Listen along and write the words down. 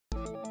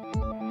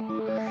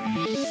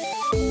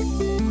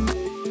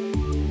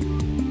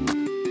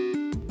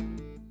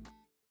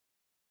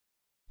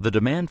The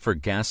demand for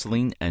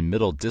gasoline and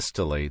middle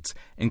distillates,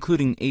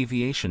 including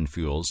aviation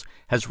fuels,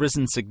 has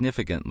risen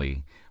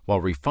significantly,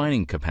 while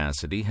refining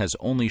capacity has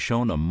only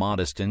shown a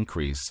modest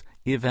increase,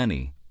 if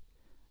any.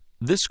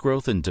 This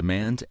growth in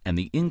demand and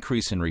the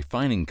increase in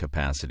refining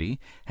capacity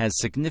has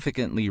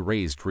significantly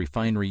raised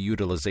refinery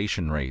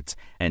utilization rates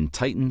and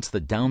tightened the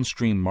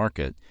downstream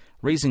market,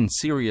 raising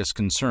serious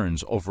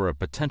concerns over a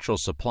potential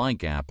supply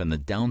gap in the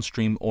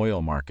downstream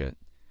oil market.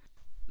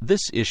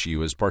 This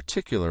issue is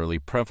particularly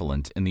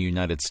prevalent in the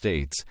United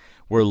States,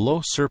 where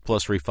low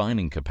surplus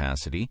refining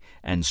capacity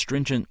and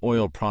stringent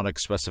oil product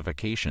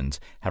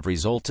specifications have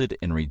resulted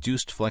in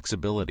reduced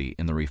flexibility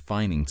in the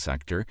refining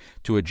sector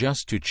to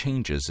adjust to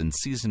changes in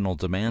seasonal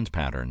demand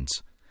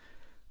patterns.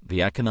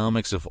 The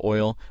economics of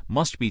oil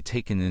must be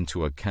taken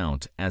into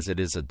account as it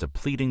is a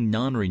depleting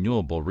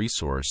non-renewable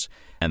resource,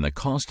 and the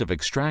cost of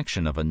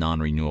extraction of a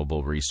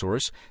non-renewable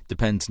resource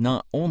depends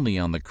not only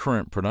on the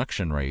current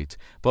production rate,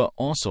 but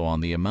also on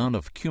the amount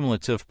of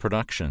cumulative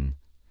production.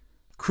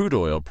 Crude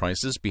oil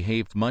prices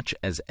behave much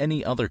as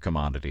any other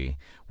commodity,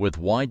 with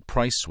wide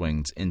price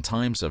swings in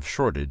times of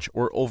shortage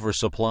or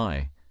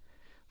oversupply.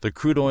 The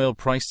crude oil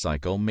price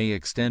cycle may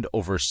extend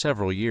over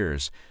several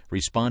years,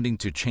 responding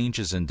to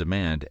changes in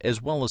demand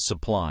as well as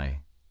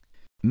supply.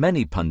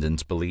 Many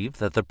pundits believe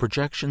that the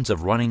projections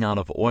of running out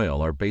of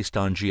oil are based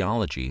on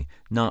geology,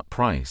 not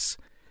price.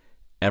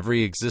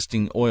 Every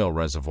existing oil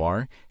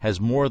reservoir has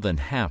more than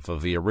half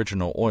of the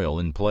original oil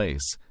in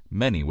place,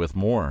 many with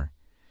more.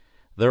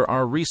 There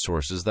are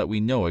resources that we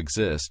know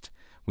exist.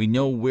 We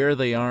know where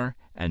they are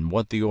and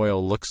what the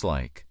oil looks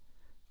like.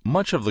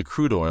 Much of the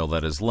crude oil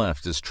that is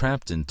left is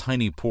trapped in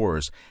tiny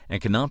pores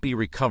and cannot be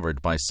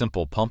recovered by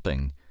simple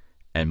pumping,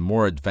 and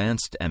more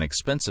advanced and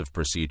expensive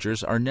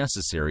procedures are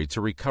necessary to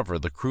recover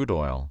the crude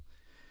oil.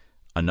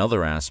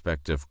 Another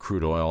aspect of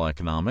crude oil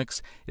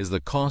economics is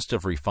the cost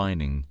of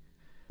refining.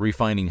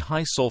 Refining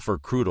high-sulfur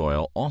crude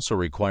oil also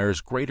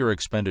requires greater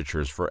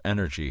expenditures for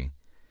energy.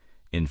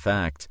 In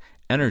fact,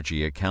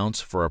 energy accounts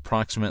for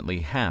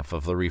approximately half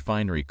of the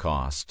refinery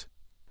cost.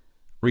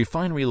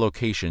 Refinery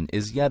location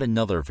is yet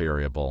another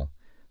variable.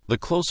 The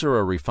closer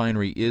a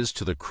refinery is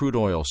to the crude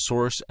oil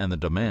source and the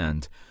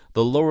demand,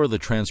 the lower the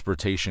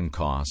transportation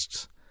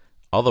costs.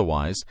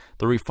 Otherwise,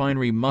 the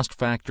refinery must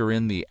factor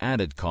in the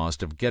added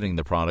cost of getting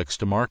the products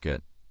to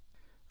market.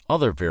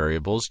 Other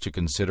variables to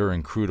consider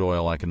in crude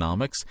oil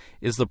economics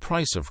is the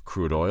price of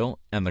crude oil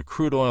and the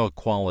crude oil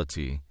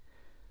quality.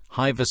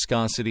 High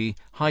viscosity,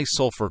 high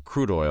sulfur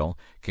crude oil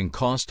can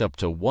cost up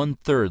to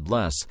 1/3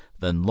 less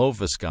than low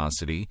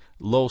viscosity,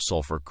 low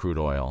sulfur crude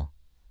oil.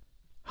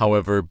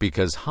 However,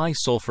 because high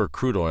sulfur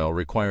crude oil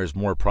requires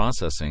more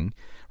processing,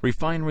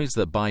 refineries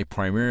that buy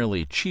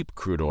primarily cheap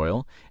crude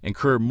oil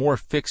incur more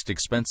fixed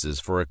expenses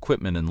for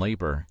equipment and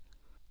labor.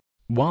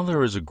 While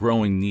there is a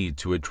growing need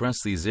to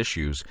address these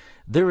issues,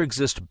 there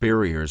exist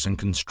barriers and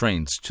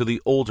constraints to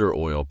the older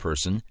oil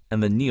person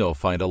and the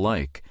neophyte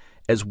alike,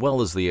 as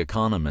well as the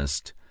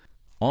economist.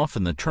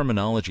 Often the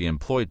terminology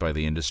employed by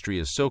the industry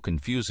is so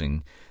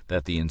confusing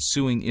that the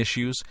ensuing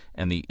issues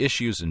and the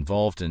issues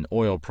involved in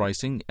oil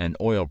pricing and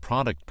oil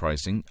product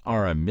pricing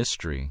are a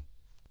mystery.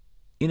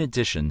 In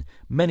addition,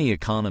 many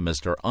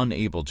economists are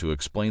unable to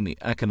explain the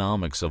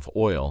economics of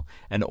oil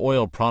and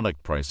oil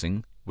product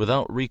pricing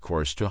without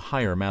recourse to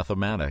higher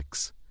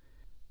mathematics.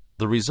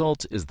 The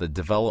result is the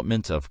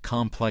development of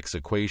complex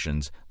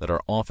equations that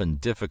are often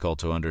difficult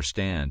to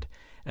understand,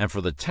 and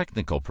for the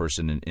technical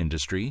person in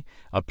industry,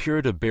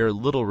 appear to bear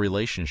little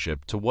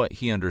relationship to what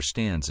he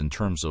understands in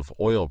terms of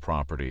oil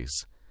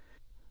properties.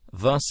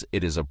 Thus,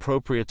 it is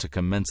appropriate to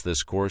commence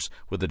this course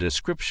with a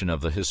description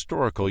of the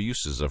historical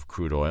uses of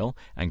crude oil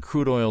and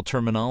crude oil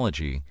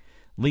terminology,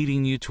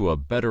 leading you to a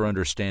better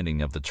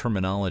understanding of the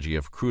terminology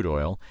of crude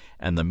oil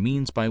and the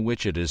means by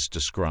which it is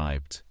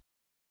described.